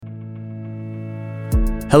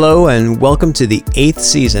Hello and welcome to the 8th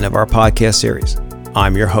season of our podcast series.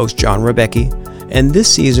 I'm your host, John Rebecki, and this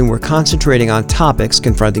season we're concentrating on topics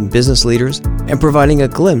confronting business leaders and providing a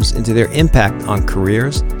glimpse into their impact on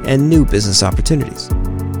careers and new business opportunities.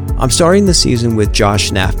 I'm starting the season with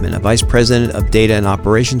Josh Schnaffman, a Vice President of Data and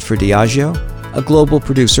Operations for Diageo, a global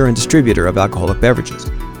producer and distributor of alcoholic beverages.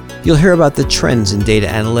 You'll hear about the trends in data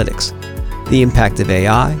analytics, the impact of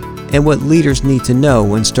AI, and what leaders need to know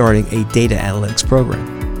when starting a data analytics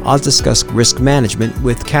program. I'll discuss risk management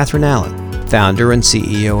with Catherine Allen, founder and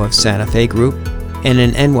CEO of Santa Fe Group and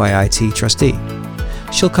an NYIT trustee.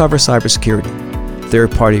 She'll cover cybersecurity,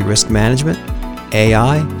 third-party risk management,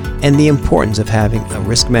 AI, and the importance of having a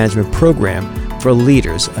risk management program for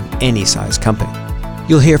leaders of any size company.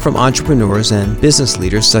 You'll hear from entrepreneurs and business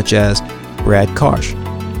leaders such as Brad Karsh,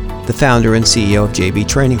 the founder and CEO of JB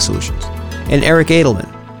Training Solutions, and Eric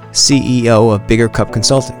Edelman, CEO of Bigger Cup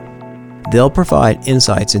Consulting. They'll provide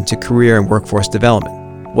insights into career and workforce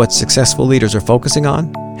development, what successful leaders are focusing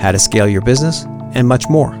on, how to scale your business, and much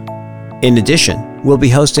more. In addition, we'll be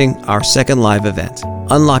hosting our second live event,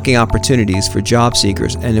 Unlocking Opportunities for Job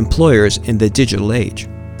Seekers and Employers in the Digital Age.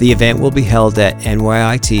 The event will be held at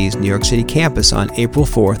NYIT's New York City campus on April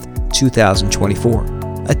 4th, 2024.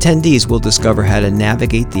 Attendees will discover how to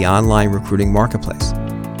navigate the online recruiting marketplace,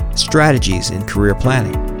 strategies in career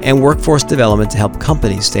planning, and workforce development to help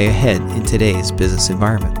companies stay ahead in today's business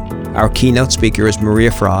environment. Our keynote speaker is Maria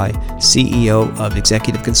Fry, CEO of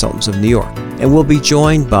Executive Consultants of New York, and will be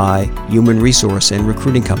joined by human resource and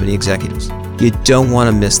recruiting company executives. You don't want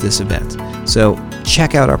to miss this event, so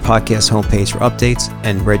check out our podcast homepage for updates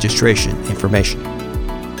and registration information.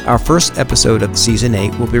 Our first episode of Season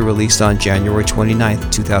 8 will be released on January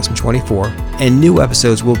 29th, 2024, and new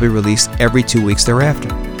episodes will be released every 2 weeks thereafter.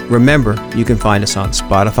 Remember, you can find us on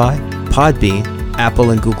Spotify, Podbean, Apple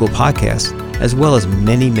and Google Podcasts, as well as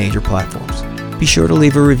many major platforms. Be sure to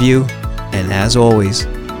leave a review, and as always,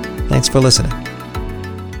 thanks for listening.